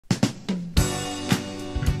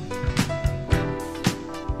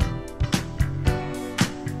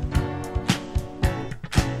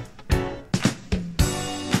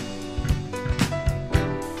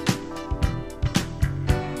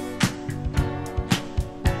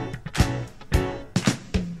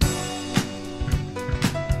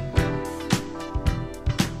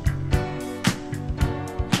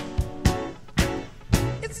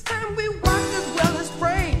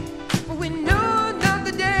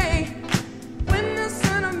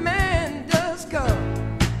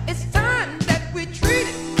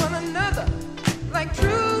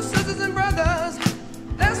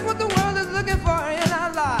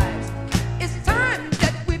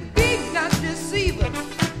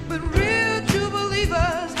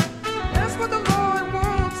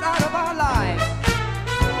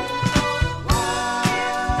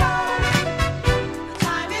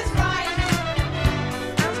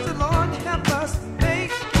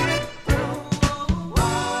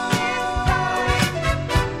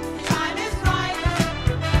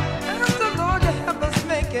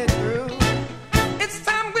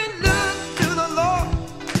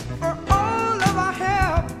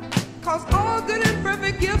'cause all good and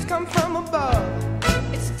perfect gifts come from above.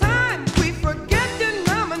 It's time we forget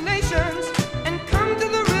denominations and come to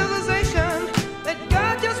the realization that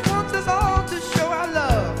God just wants us all to show our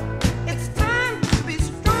love. It's time to be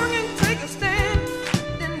strong and take a stand,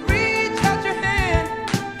 then reach out your hand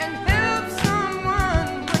and help someone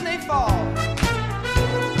when they fall.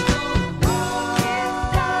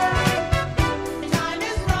 Time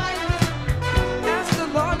is right. Ask the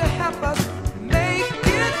Lord to help us make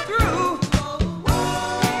it through.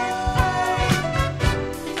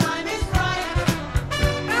 Time is right.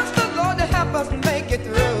 Ask the Lord to help us make it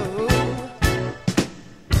through.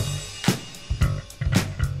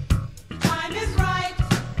 Time is right.